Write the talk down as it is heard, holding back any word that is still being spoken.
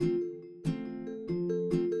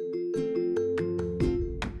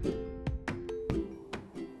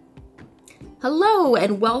Hello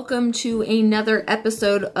and welcome to another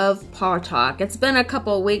episode of Paw Talk. It's been a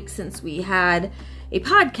couple weeks since we had a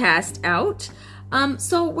podcast out.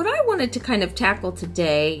 So what I wanted to kind of tackle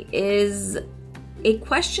today is a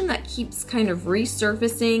question that keeps kind of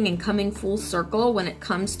resurfacing and coming full circle when it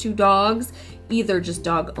comes to dogs, either just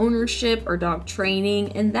dog ownership or dog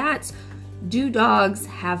training, and that's, do dogs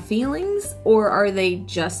have feelings or are they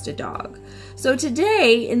just a dog? So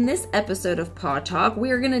today, in this episode of Paw Talk,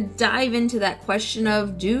 we are going to dive into that question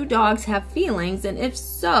of, do dogs have feelings? And if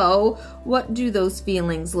so, what do those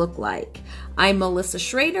feelings look like? I'm Melissa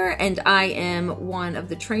Schrader, and I am one of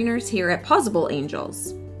the trainers here at Possible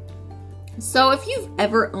Angels. So if you've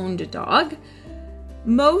ever owned a dog,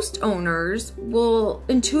 most owners will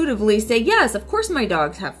intuitively say, yes, of course my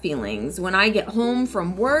dogs have feelings. When I get home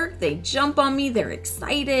from work, they jump on me, they're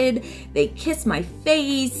excited, they kiss my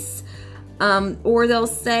face. Or they'll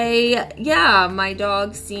say, yeah, my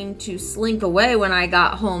dog seemed to slink away when I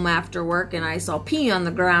got home after work and I saw pee on the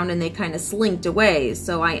ground and they kind of slinked away.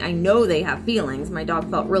 So I know they have feelings. My dog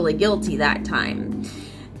felt really guilty that time.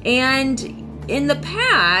 And in the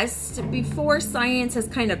past, before science has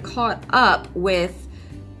kind of caught up with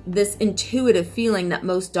this intuitive feeling that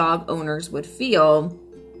most dog owners would feel,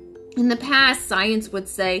 in the past, science would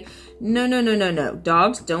say, no.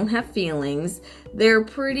 Dogs don't have feelings. They're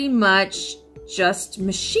pretty much just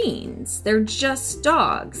machines. They're just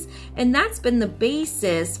dogs. And that's been the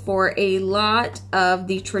basis for a lot of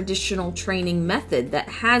the traditional training method that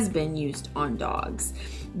has been used on dogs.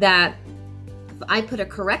 That if I put a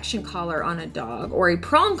correction collar on a dog or a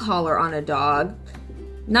prong collar on a dog,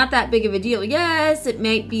 not that big of a deal. Yes, it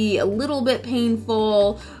might be a little bit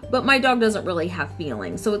painful, but my dog doesn't really have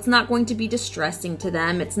feelings. So it's not going to be distressing to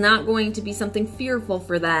them. It's not going to be something fearful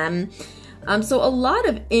for them. So a lot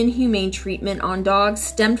of inhumane treatment on dogs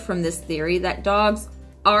stemmed from this theory that dogs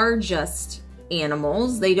are just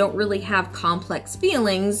animals. They don't really have complex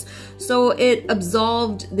feelings. So it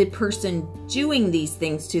absolved the person doing these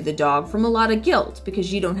things to the dog from a lot of guilt,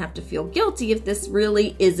 because you don't have to feel guilty if this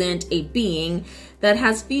really isn't a being that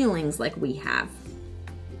has feelings like we have.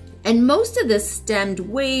 And most of this stemmed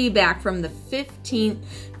way back from the 15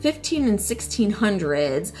 and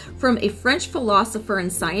 1600s from a French philosopher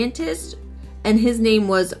and scientist, and his name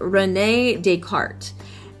was René Descartes.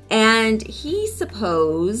 And he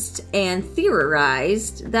supposed and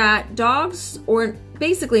theorized that dogs, or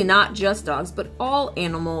basically not just dogs, but all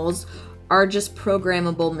animals, are just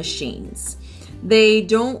programmable machines. They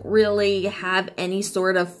don't really have any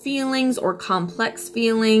sort of feelings or complex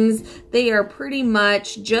feelings. They are pretty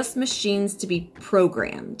much just machines to be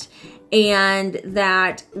programmed. And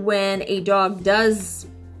that when a dog does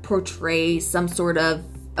portray some sort of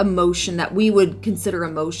emotion that we would consider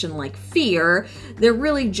emotion like fear, they're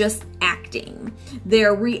really just acting.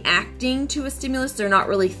 They're reacting to a stimulus. They're not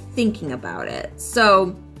really thinking about it.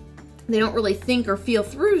 So they don't really think or feel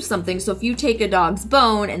through something. So if you take a dog's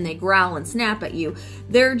bone and they growl and snap at you,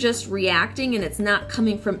 they're just reacting, and it's not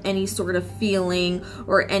coming from any sort of feeling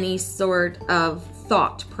or any sort of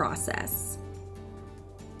thought process.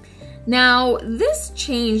 Now, this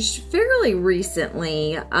changed fairly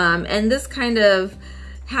recently, and this kind of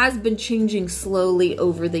has been changing slowly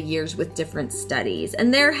over the years with different studies.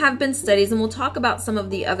 And there have been studies, and we'll talk about some of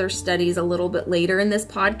the other studies a little bit later in this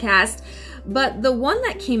podcast. But the one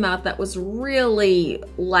that came out that was really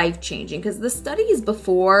life-changing, because the studies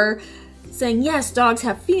before saying, yes, dogs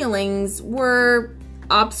have feelings, were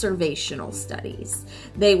observational studies.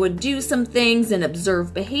 They would do some things and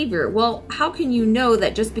observe behavior. Well, how can you know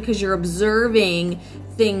that just because you're observing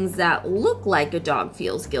things that look like a dog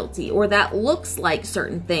feels guilty, or that looks like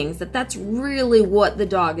certain things, that that's really what the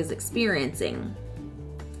dog is experiencing?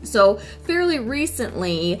 So fairly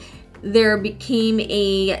recently, there became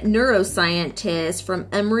a neuroscientist from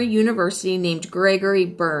Emory University named Gregory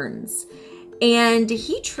Burns. And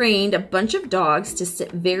he trained a bunch of dogs to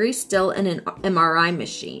sit very still in an MRI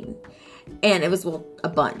machine. And it was, well, a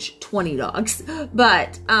bunch, 20 dogs.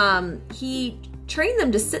 But he trained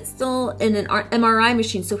them to sit still in an MRI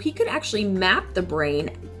machine so he could actually map the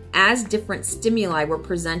brain as different stimuli were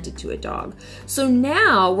presented to a dog. So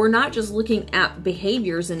now we're not just looking at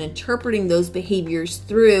behaviors and interpreting those behaviors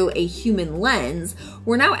through a human lens.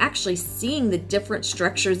 We're now actually seeing the different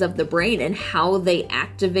structures of the brain and how they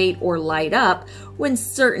activate or light up when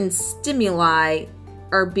certain stimuli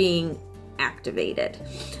are being activated.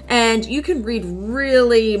 And you can read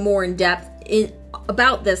really more in depth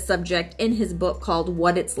about this subject in his book called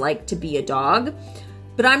What It's Like to Be a Dog.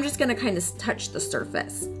 But I'm just going to kind of touch the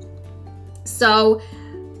surface. So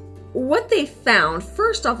what they found,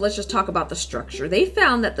 first off, let's just talk about the structure. They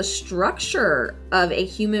found that the structure of a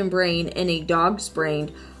human brain and a dog's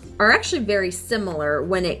brain are actually very similar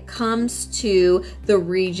when it comes to the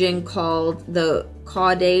region called the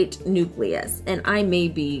caudate nucleus. And I may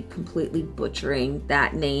be completely butchering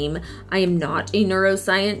that name. I am not a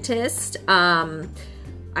neuroscientist.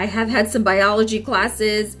 I have had some biology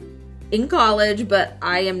classes in college, but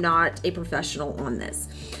I am not a professional on this.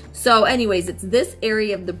 So anyways, it's this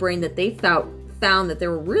area of the brain that they found that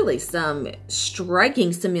there were really some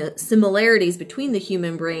striking similarities between the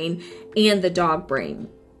human brain and the dog brain.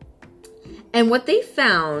 And what they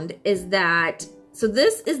found is that, so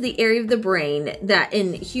this is the area of the brain that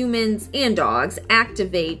in humans and dogs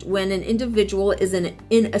activate when an individual is in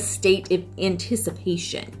a state of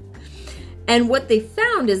anticipation. And what they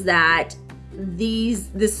found is that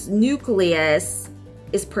this nucleus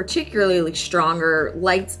is particularly stronger,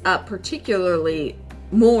 lights up particularly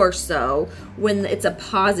more so when it's a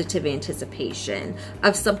positive anticipation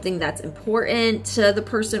of something that's important to the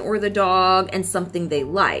person or the dog and something they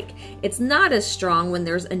like. It's not as strong when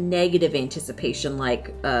there's a negative anticipation,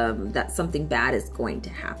 like that something bad is going to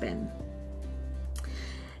happen.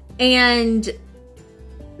 And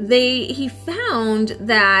he found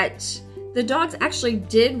that the dogs actually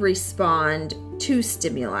did respond to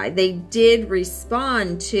stimuli. They did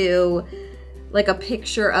respond to like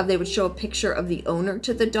they would show a picture of the owner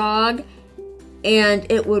to the dog, and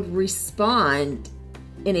it would respond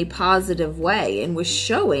in a positive way and was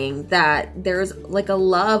showing that there's like a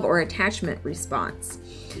love or attachment response.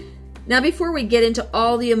 Now, before we get into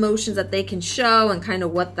all the emotions that they can show and kind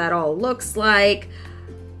of what that all looks like,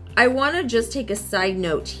 I want to just take a side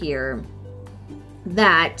note here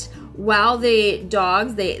that while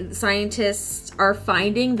the scientists are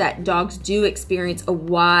finding that dogs do experience a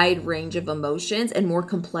wide range of emotions and more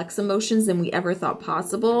complex emotions than we ever thought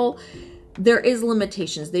possible, there is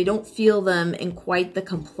limitations. They don't feel them in quite the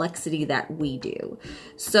complexity that we do.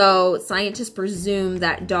 So scientists presume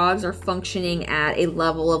that dogs are functioning at a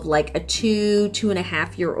level of like a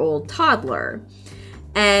 2.5-year-old toddler.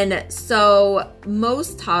 And so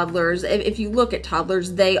most toddlers, if you look at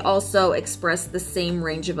toddlers, they also express the same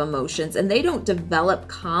range of emotions, and they don't develop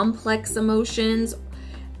complex emotions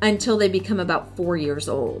until they become about 4 years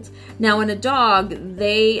old. Now in a dog,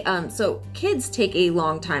 so kids take a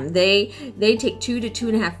long time. They take 2 to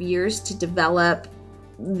 2.5 years to develop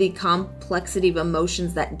the complexity of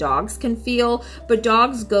emotions that dogs can feel, but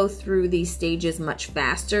dogs go through these stages much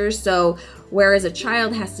faster. So whereas a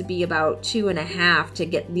child has to be about 2.5 to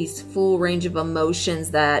get these full range of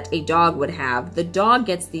emotions that a dog would have, the dog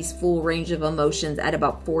gets these full range of emotions at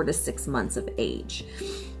about 4 to 6 months of age.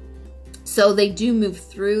 So they do move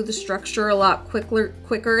through the structure a lot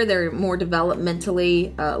quicker. They're more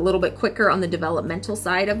developmentally, a little bit quicker on the developmental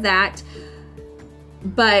side of that.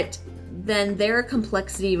 But then their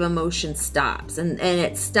complexity of emotion stops, and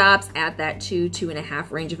it stops at that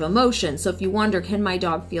 2.5 range of emotion. So if you wonder, can my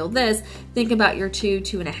dog feel this? Think about your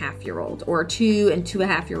 2.5-year-old or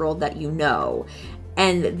 2.5-year-old that you know,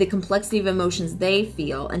 and the complexity of emotions they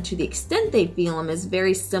feel, and to the extent they feel them, is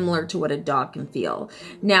very similar to what a dog can feel.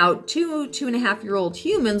 Now, 2.5-year-old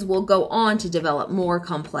humans will go on to develop more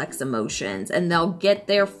complex emotions, and they'll get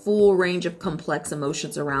their full range of complex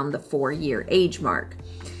emotions around the 4-year age mark.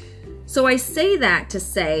 So I say that to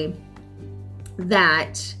say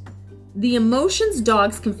that the emotions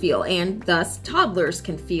dogs can feel, and thus toddlers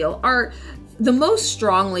can feel, are the most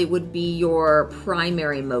strongly would be your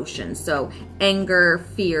primary emotions. So anger,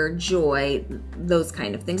 fear, joy, those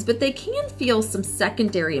kind of things. But they can feel some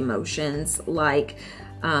secondary emotions like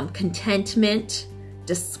contentment,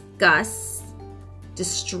 disgust,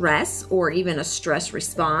 distress, or even a stress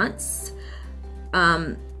response,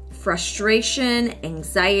 frustration,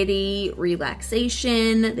 anxiety,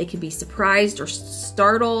 relaxation. They can be surprised or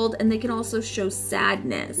startled, and they can also show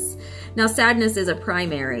sadness. Now, sadness is a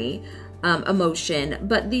primary emotion,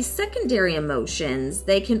 but these secondary emotions,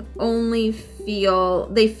 they can only feel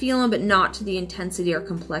them, but not to the intensity or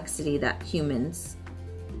complexity that humans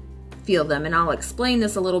feel them. And I'll explain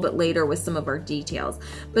this a little bit later with some of our details.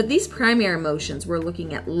 But these primary emotions, we're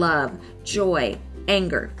looking at love, joy,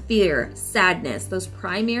 anger, fear, sadness. Those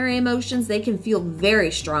primary emotions, they can feel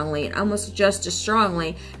very strongly, and almost just as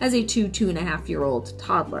strongly as a 2.5-year-old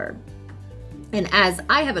toddler. And as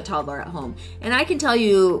I have a toddler at home, and I can tell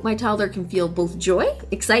you my toddler can feel both joy,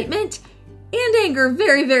 excitement, and anger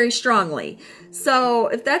very, very strongly. So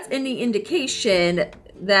if that's any indication,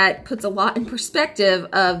 that puts a lot in perspective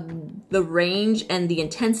of the range and the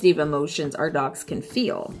intensity of emotions our dogs can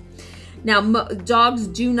feel. Now, dogs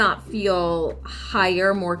do not feel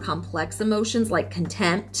higher, more complex emotions like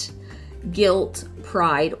contempt, guilt,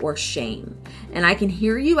 pride, or shame. And I can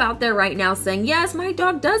hear you out there right now saying, yes, my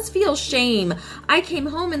dog does feel shame. I came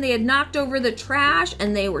home and they had knocked over the trash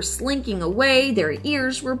and they were slinking away. Their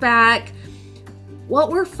ears were back. What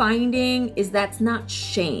we're finding is that's not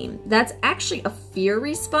shame. That's actually a fear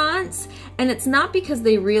response. And it's not because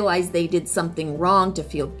they realize they did something wrong to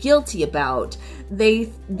feel guilty about. They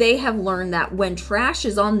have learned that when trash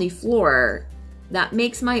is on the floor, that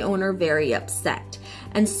makes my owner very upset.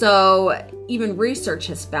 And so even research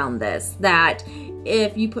has found this, that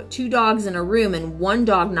if you put two dogs in a room and one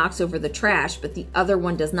dog knocks over the trash, but the other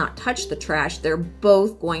one does not touch the trash, they're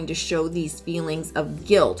both going to show these feelings of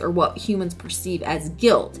guilt, or what humans perceive as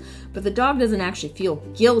guilt. But the dog doesn't actually feel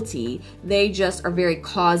guilty. They just are very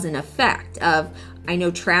cause and effect of, I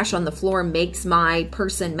know trash on the floor makes my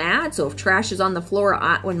person mad. So if trash is on the floor,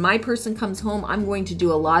 when my person comes home, I'm going to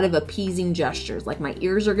do a lot of appeasing gestures. Like my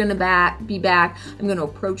ears are going to be back. I'm going to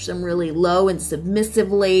approach them really low and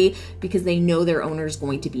submissively because they know their owner is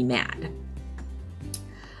going to be mad.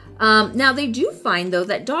 Now they do find though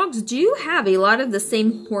that dogs do have a lot of the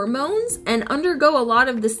same hormones and undergo a lot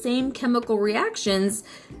of the same chemical reactions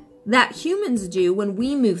that humans do when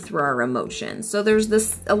we move through our emotions. So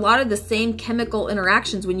there's a lot of the same chemical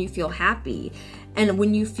interactions when you feel happy and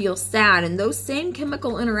when you feel sad, and those same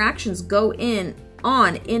chemical interactions go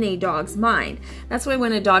on in a dog's mind. That's why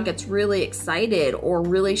when a dog gets really excited or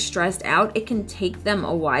really stressed out, it can take them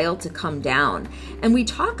a while to come down. And we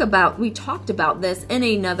talked about this in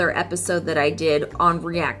another episode that I did on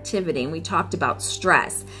reactivity, and we talked about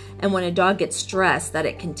stress. And when a dog gets stressed, that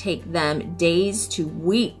it can take them days to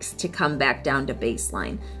weeks to come back down to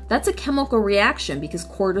baseline. That's a chemical reaction because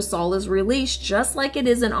cortisol is released just like it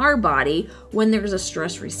is in our body when there's a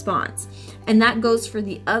stress response. And that goes for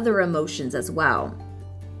the other emotions as well.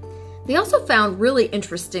 They also found, really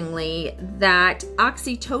interestingly, that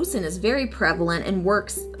oxytocin is very prevalent and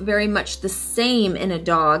works very much the same in a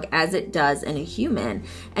dog as it does in a human.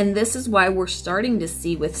 And this is why we're starting to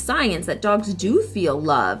see with science that dogs do feel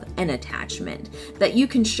love and attachment. That you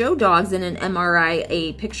can show dogs in an MRI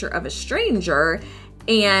a picture of a stranger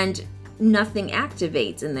and nothing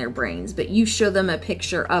activates in their brains, but you show them a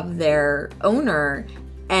picture of their owner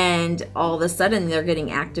and all of a sudden they're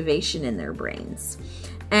getting activation in their brains.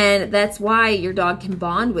 And that's why your dog can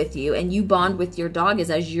bond with you, and you bond with your dog is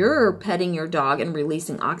as you're petting your dog and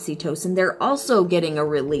releasing oxytocin, they're also getting a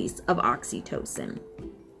release of oxytocin.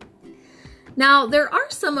 Now, there are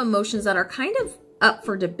some emotions that are kind of up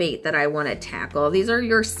for debate that I want to tackle. These are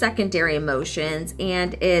your secondary emotions,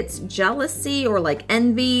 and it's jealousy or like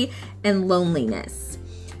envy and loneliness.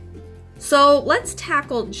 So let's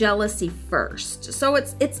tackle jealousy first. So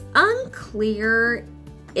it's unclear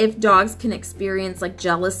if dogs can experience like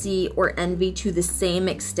jealousy or envy to the same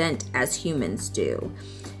extent as humans do.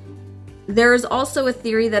 There's also a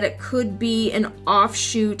theory that it could be an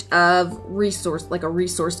offshoot of a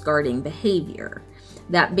resource guarding behavior.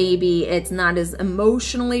 That maybe it's not as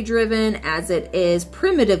emotionally driven as it is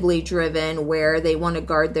primitively driven, where they want to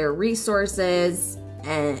guard their resources,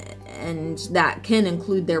 and that can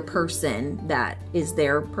include their person, that is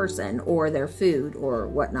their person, or their food or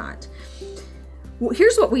whatnot. Well,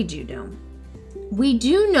 here's what we do know. We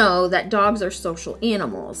do know that dogs are social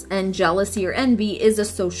animals, and jealousy or envy is a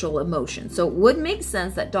social emotion. So it would make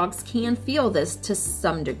sense that dogs can feel this to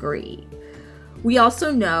some degree. We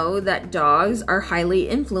also know that dogs are highly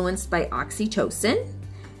influenced by oxytocin,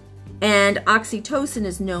 and oxytocin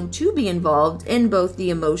is known to be involved in both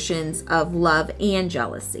the emotions of love and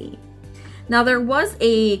jealousy. Now, there was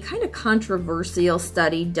a kind of controversial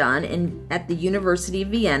study done at the University of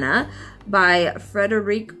Vienna by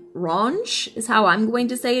Frederic Range, is how I'm going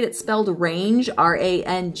to say it. It's spelled range,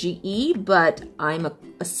 R-A-N-G-E, but I'm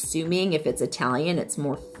assuming if it's Italian, it's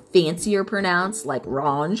more fancier pronounced, like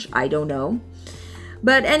Range. I don't know.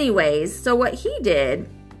 But anyways, so what he did,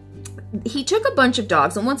 he took a bunch of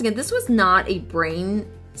dogs, and once again, this was not a brain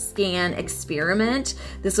scan experiment.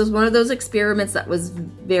 This was one of those experiments that was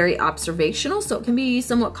very observational, so it can be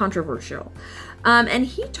somewhat controversial. And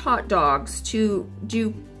he taught dogs to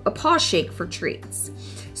do a paw shake for treats.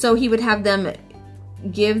 So he would have them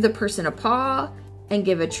give the person a paw and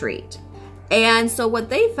give a treat. And so what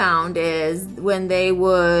they found is when they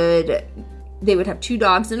would have two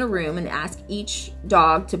dogs in a room and ask each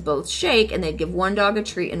dog to both shake, and they'd give one dog a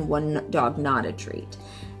treat and one dog not a treat.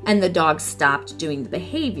 And the dog stopped doing the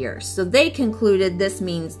behavior. So they concluded this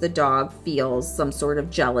means the dog feels some sort of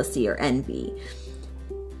jealousy or envy.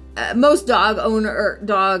 most dog owner or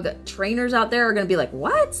dog trainers out there are going to be like,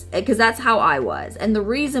 what? Because that's how I was. And the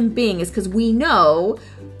reason being is because we know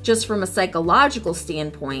just from a psychological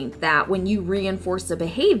standpoint that when you reinforce a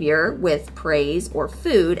behavior with praise or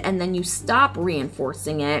food and then you stop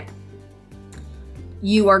reinforcing it,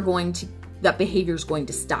 that behavior is going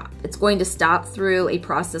to stop. It's going to stop through a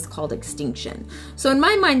process called extinction. So in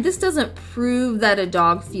my mind, this doesn't prove that a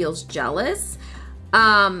dog feels jealous,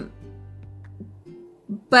 but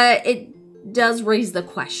it does raise the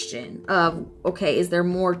question of, okay, is there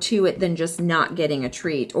more to it than just not getting a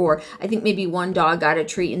treat? Or I think maybe one dog got a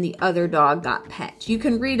treat and the other dog got pet. You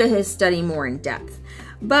can read his study more in depth.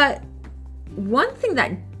 But one thing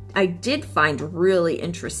that I did find really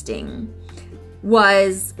interesting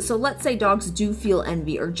was, so let's say dogs do feel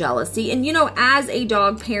envy or jealousy. And as a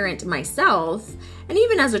dog parent myself, and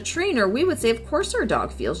even as a trainer, we would say, of course our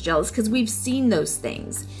dog feels jealous because we've seen those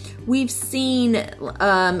things. We've seen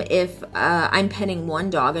if I'm petting one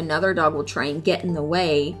dog, another dog will try and get in the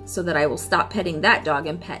way so that I will stop petting that dog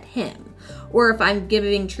and pet him. Or if I'm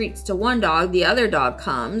giving treats to one dog, the other dog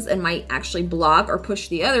comes and might actually block or push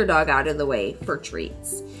the other dog out of the way for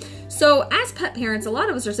treats. So as pet parents, a lot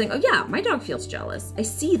of us are saying, oh yeah, my dog feels jealous. I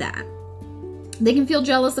see that. They can feel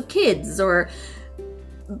jealous of kids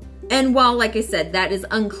and while, like I said, that is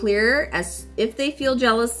unclear as if they feel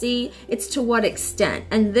jealousy, it's to what extent.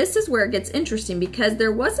 And this is where it gets interesting because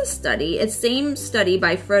there was a same study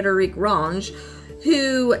by Frederic Range,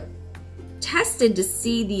 who tested to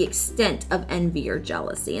see the extent of envy or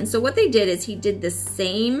jealousy. And so what they did is he did the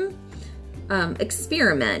same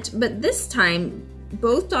experiment, but this time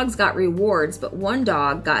both dogs got rewards, but one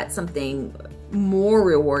dog got something more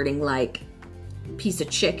rewarding, like piece of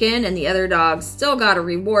chicken, and the other dog still got a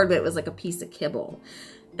reward, but it was like a piece of kibble.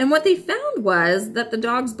 And what they found was that the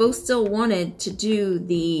dogs both still wanted to do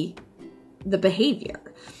the behavior.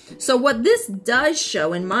 So what this does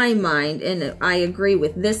show in my mind, and I agree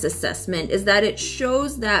with this assessment, is that it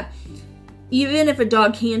shows that even if a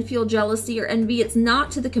dog can feel jealousy or envy, it's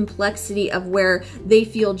not to the complexity of where they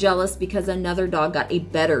feel jealous because another dog got a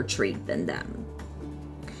better treat than them.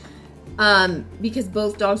 Because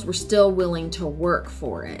both dogs were still willing to work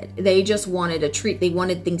for it. They just wanted a treat. They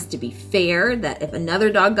wanted things to be fair, that if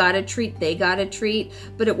another dog got a treat, they got a treat.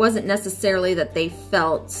 But it wasn't necessarily that they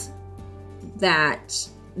felt that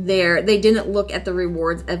they didn't look at the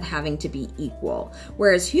rewards of having to be equal.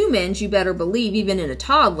 Whereas humans, you better believe, even in a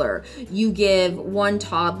toddler, you give one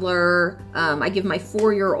toddler, I give my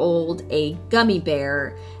 4-year-old a gummy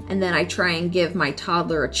bear, and then I try and give my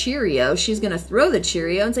toddler a Cheerio. She's going to throw the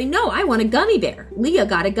Cheerio and say, no, I want a gummy bear. Leah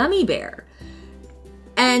got a gummy bear.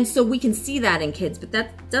 And so we can see that in kids, but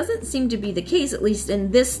that doesn't seem to be the case, at least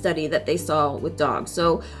in this study that they saw with dogs.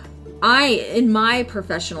 So in my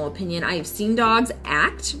professional opinion, I have seen dogs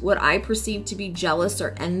act what I perceive to be jealous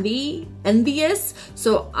or envious.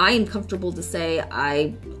 So I am comfortable to say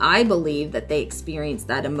I believe that they experience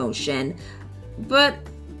that emotion. But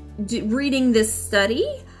reading this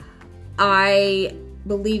study, I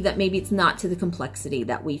believe that maybe it's not to the complexity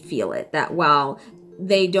that we feel it. That while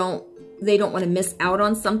they don't want to miss out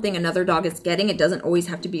on something another dog is getting, it doesn't always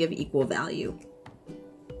have to be of equal value.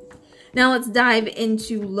 Now let's dive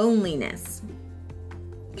into loneliness.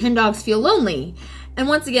 Can dogs feel lonely? And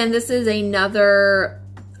once again, this is another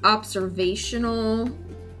observational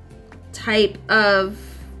type of,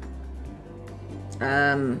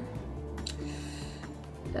 I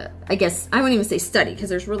guess, I wouldn't even say study, because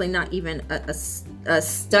there's really not even a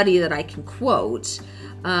study that I can quote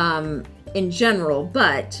in general,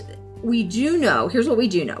 but we do know, here's what we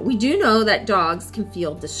do know. We do know that dogs can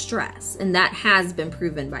feel distress, and that has been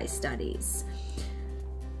proven by studies.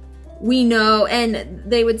 We know, and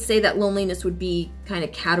they would say that loneliness would be kind of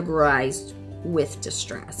categorized with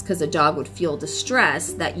distress, because a dog would feel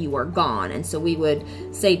distress that you are gone. And so we would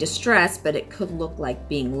say distress, but it could look like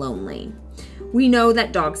being lonely. We know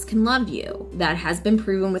that dogs can love you. That has been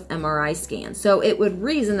proven with MRI scans. So it would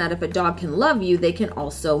reason that if a dog can love you, they can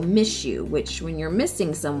also miss you, which when you're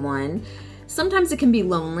missing someone, sometimes it can be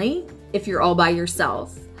lonely if you're all by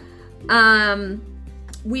yourself.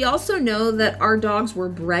 We also know that our dogs were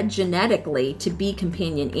bred genetically to be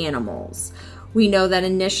companion animals. We know that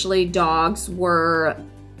initially dogs were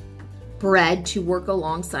bred to work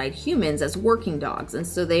alongside humans as working dogs. And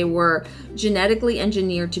so they were genetically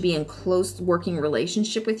engineered to be in close working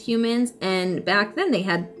relationship with humans. And back then they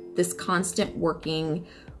had this constant working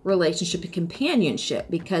relationship and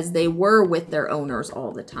companionship because they were with their owners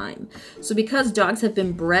all the time. So because dogs have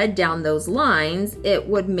been bred down those lines, it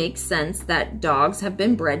would make sense that dogs have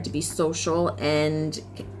been bred to be social and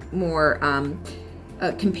more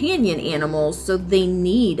companion animals, so they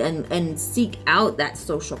need and seek out that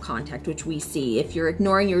social contact, which we see. If you're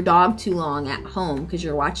ignoring your dog too long at home because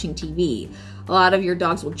you're watching TV, a lot of your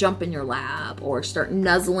dogs will jump in your lap or start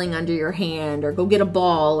nuzzling under your hand or go get a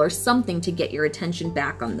ball or something to get your attention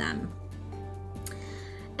back on them.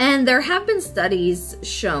 And there have been studies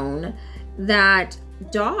shown that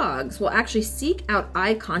dogs will actually seek out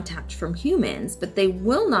eye contact from humans, but they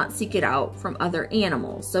will not seek it out from other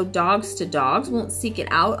animals. So dogs to dogs won't seek it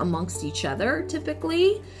out amongst each other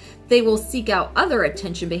typically. They will seek out other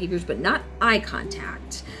attention behaviors, but not eye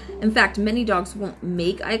contact. In fact, many dogs won't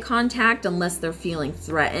make eye contact unless they're feeling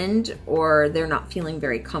threatened or they're not feeling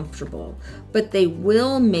very comfortable. But they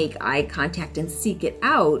will make eye contact and seek it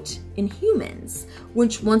out in humans,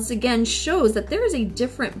 which once again shows that there is a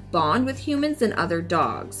different bond with humans than other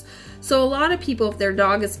dogs. So a lot of people, if their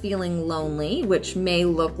dog is feeling lonely, which may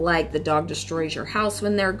look like the dog destroys your house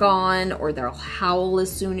when they're gone, or they'll howl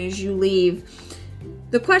as soon as you leave.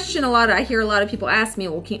 The question I hear a lot of people ask me,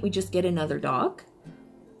 well, can't we just get another dog?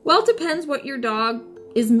 Well, it depends what your dog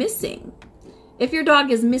is missing. If your dog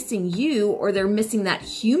is missing you, or they're missing that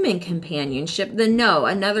human companionship, then no,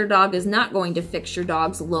 another dog is not going to fix your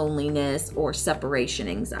dog's loneliness or separation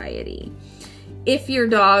anxiety. If your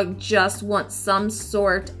dog just wants some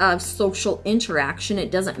sort of social interaction, it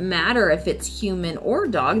doesn't matter if it's human or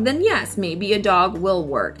dog, then yes, maybe a dog will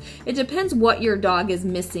work. It depends what your dog is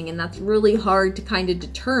missing, and that's really hard to kind of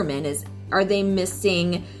determine. Are they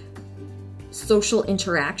missing social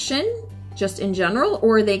interaction just in general,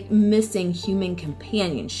 or are they missing human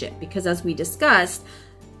companionship? Because as we discussed,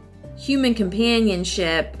 human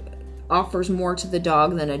companionship offers more to the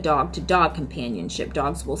dog than a dog-to-dog companionship.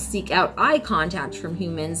 Dogs will seek out eye contact from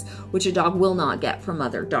humans, which a dog will not get from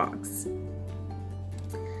other dogs.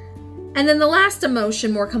 And then the last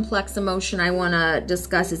emotion, more complex emotion I want to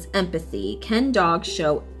discuss is empathy. Can dogs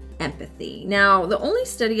show empathy? Now, the only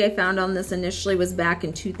study I found on this initially was back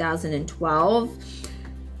in 2012.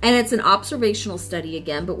 And it's an observational study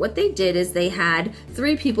again, but what they did is they had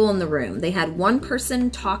 3 people in the room. They had one person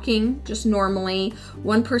talking just normally,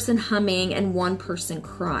 one person humming, and one person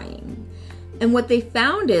crying. And what they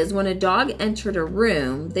found is when a dog entered a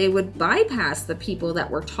room, they would bypass the people that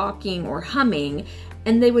were talking or humming,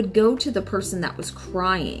 and they would go to the person that was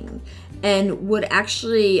crying and would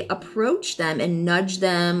actually approach them and nudge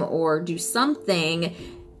them or do something.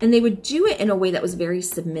 And they would do it in a way that was very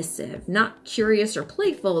submissive, not curious or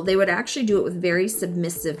playful. They would actually do it with very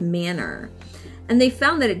submissive manner. And they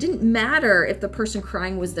found that it didn't matter if the person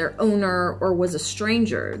crying was their owner or was a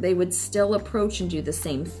stranger. They would still approach and do the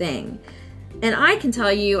same thing. And I can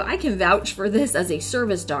tell you, I can vouch for this as a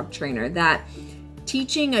service dog trainer, that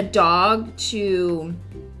teaching a dog to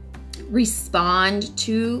respond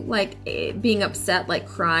to like being upset, like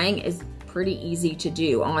crying, is pretty easy to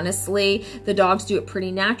do. Honestly, the dogs do it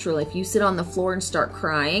pretty naturally. If you sit on the floor and start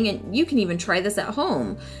crying, and you can even try this at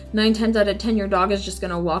home, 9 times out of 10 your dog is just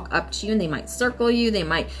going to walk up to you and they might circle you. They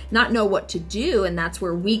might not know what to do, and that's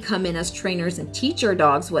where we come in as trainers and teach our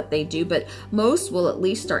dogs what they do. But most will at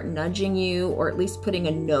least start nudging you, or at least putting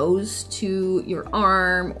a nose to your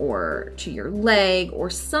arm or to your leg or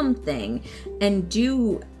something, and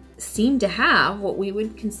do seem to have what we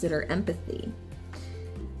would consider empathy.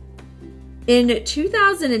 In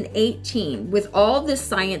 2018, with all this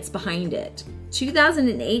science behind it,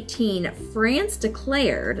 2018, France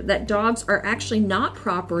declared that dogs are actually not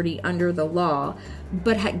property under the law,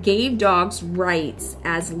 but gave dogs rights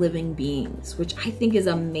as living beings, which I think is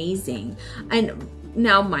amazing. And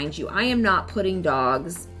now, mind you, I am not putting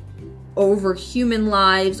dogs over human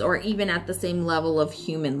lives or even at the same level of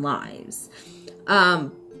human lives.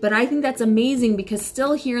 But I think that's amazing, because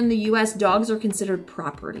still here in the US, dogs are considered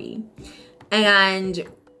property. And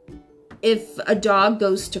if a dog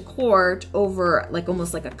goes to court over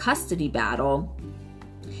almost like a custody battle,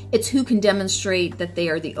 it's who can demonstrate that they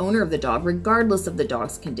are the owner of the dog, regardless of the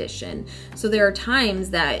dog's condition. So there are times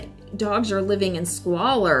that dogs are living in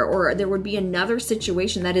squalor, or there would be another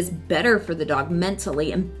situation that is better for the dog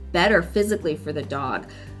mentally and better physically for the dog.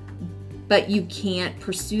 But you can't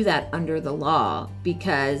pursue that under the law,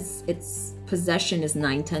 because possession is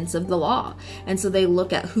 9/10 of the law. And so they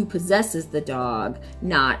look at who possesses the dog,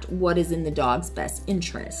 not what is in the dog's best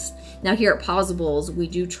interest. Now here at Pawsables, we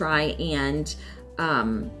do try and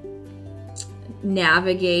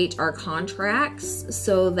navigate our contracts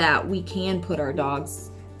so that we can put our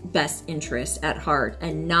dog's best interest at heart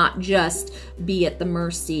and not just be at the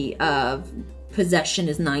mercy of possession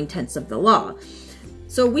is 9/10 of the law.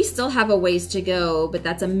 So we still have a ways to go, but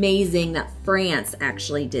that's amazing that France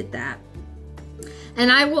actually did that.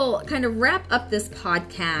 And I will kind of wrap up this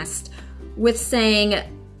podcast with saying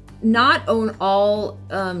not all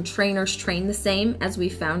trainers train the same, as we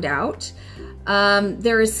found out.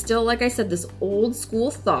 There is still, like I said, this old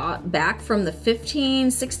school thought back from the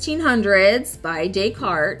 1600s by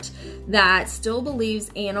Descartes that still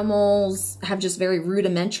believes animals have just very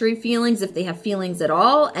rudimentary feelings, if they have feelings at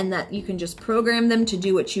all, and that you can just program them to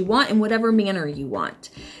do what you want in whatever manner you want.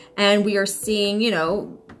 And we are seeing,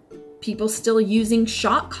 people still using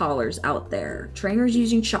shock collars out there, trainers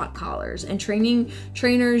using shock collars, and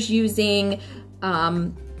trainers using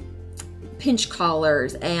pinch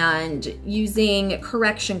collars and using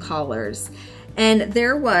correction collars. And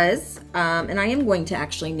there was, and I am going to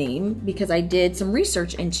actually name, because I did some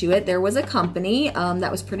research into it, there was a company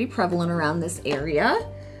that was pretty prevalent around this area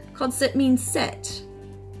called Sit Means Sit.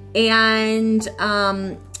 And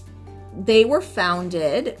they were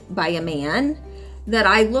founded by a man that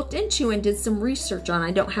I looked into and did some research on.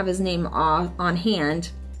 I don't have his name on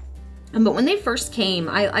hand. But when they first came,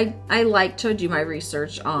 I like to do my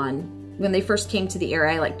research on, when they first came to the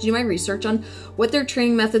area, I like to do my research on what their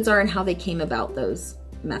training methods are and how they came about those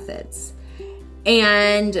methods.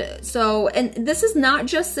 And so, and this is not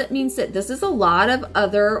just Sit Means Sit. This is a lot of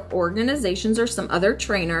other organizations, or some other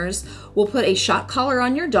trainers will put a shock collar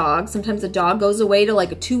on your dog. Sometimes the dog goes away to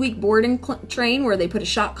like a 2-week board and train where they put a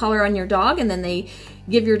shock collar on your dog, and then they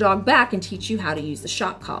give your dog back and teach you how to use the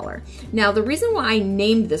shock collar. Now, the reason why I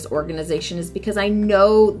named this organization is because I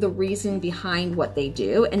know the reason behind what they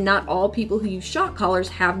do, and not all people who use shock collars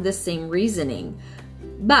have the same reasoning.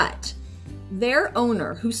 But their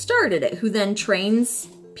owner, who started it, who then trains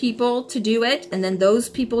people to do it, and then those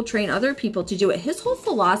people train other people to do it, his whole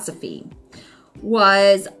philosophy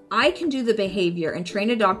was, I can do the behavior and train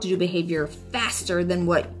a dog to do behavior faster than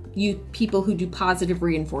what you people who do positive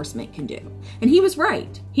reinforcement can do. And he was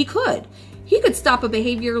right. He could stop a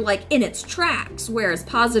behavior like in its tracks, whereas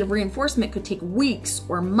positive reinforcement could take weeks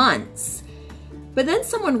or months. But then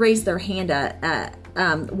someone raised their hand at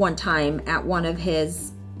one time at one of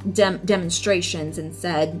his demonstrations and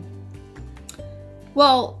said,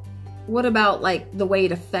 well, what about like the way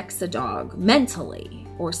it affects a dog mentally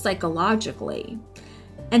or psychologically?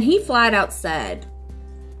 And he flat out said,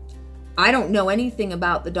 I don't know anything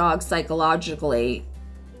about the dog psychologically,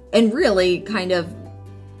 and really kind of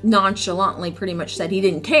nonchalantly pretty much said he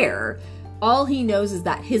didn't care. All he knows is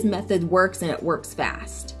that his method works, and it works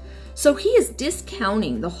fast. So he is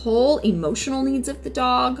discounting the whole emotional needs of the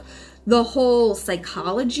dog, the whole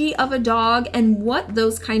psychology of a dog, and what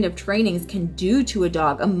those kind of trainings can do to a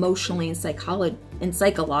dog emotionally and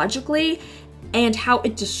psychologically, and how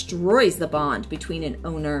it destroys the bond between an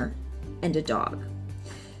owner and a dog.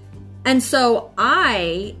 And so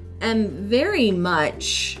I am very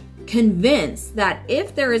much convinced that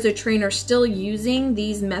if there is a trainer still using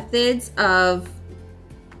these methods of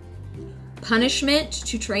punishment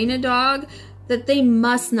to train a dog, that they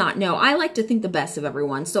must not know. I like to think the best of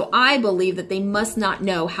everyone. So I believe that they must not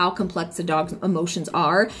know how complex a dog's emotions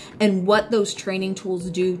are and what those training tools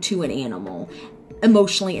do to an animal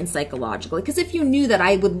emotionally and psychologically. Because if you knew that,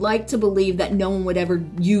 I would like to believe that no one would ever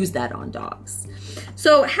use that on dogs.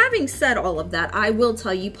 So having said all of that, I will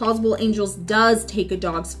tell you, Plausible Angels does take a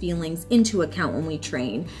dog's feelings into account when we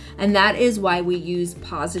train. And that is why we use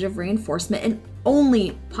positive reinforcement, and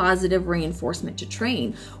only positive reinforcement, to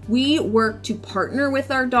train. We work to partner with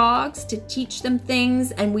our dogs to teach them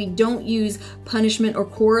things, and we don't use punishment or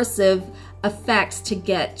coercive effects to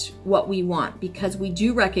get what we want, because we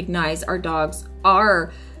do recognize our dogs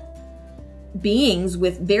are beings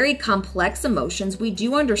with very complex emotions. We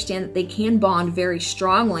do understand that they can bond very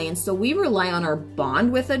strongly, and so we rely on our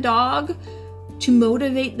bond with a dog to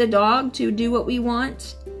motivate the dog to do what we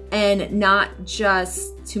want, and not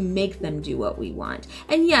just to make them do what we want.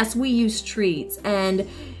 And yes, we use treats, and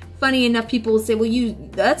funny enough, people will say, well,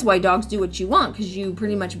 that's why dogs do what you want, because you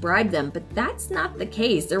pretty much bribe them. But that's not the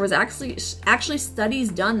case. There was actually studies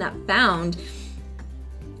done that found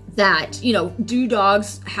that, do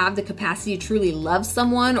dogs have the capacity to truly love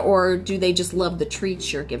someone, or do they just love the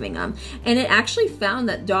treats you're giving them? And it actually found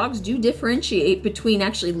that dogs do differentiate between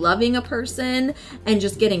actually loving a person and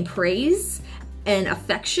just getting praise and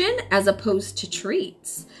affection, as opposed to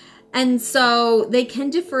treats. And so they can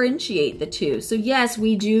differentiate the two. So yes,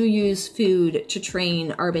 we do use food to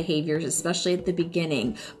train our behaviors, especially at the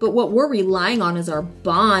beginning. But what we're relying on is our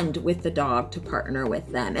bond with the dog to partner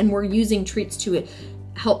with them. And we're using treats to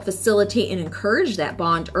help facilitate and encourage that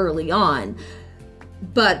bond early on.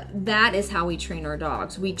 But that is how we train our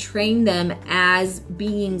dogs. We train them as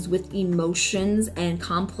beings with emotions and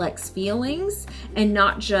complex feelings, and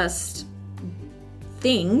not just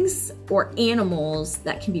things or animals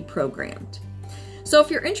that can be programmed. So if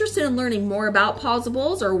you're interested in learning more about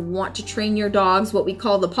Pawsables or want to train your dogs what we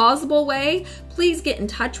call the Pawsable way, please get in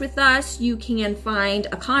touch with us. You can find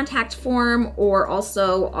a contact form or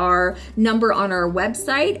also our number on our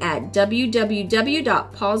website at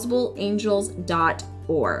www.pawsableangels.org.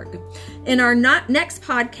 In our next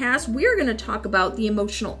podcast, we're going to talk about the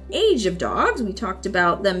emotional age of dogs. We talked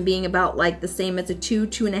about them being about like the same as a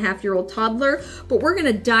 2.5-year-old toddler, but we're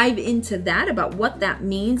going to dive into that, about what that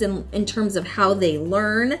means in terms of how they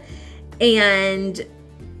learn and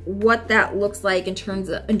what that looks like in terms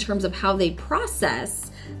of how they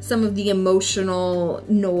process some of the emotional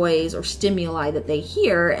noise or stimuli that they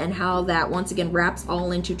hear, and how that once again wraps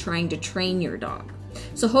all into trying to train your dog.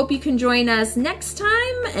 So hope you can join us next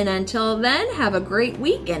time, and until then, have a great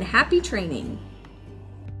week and happy training.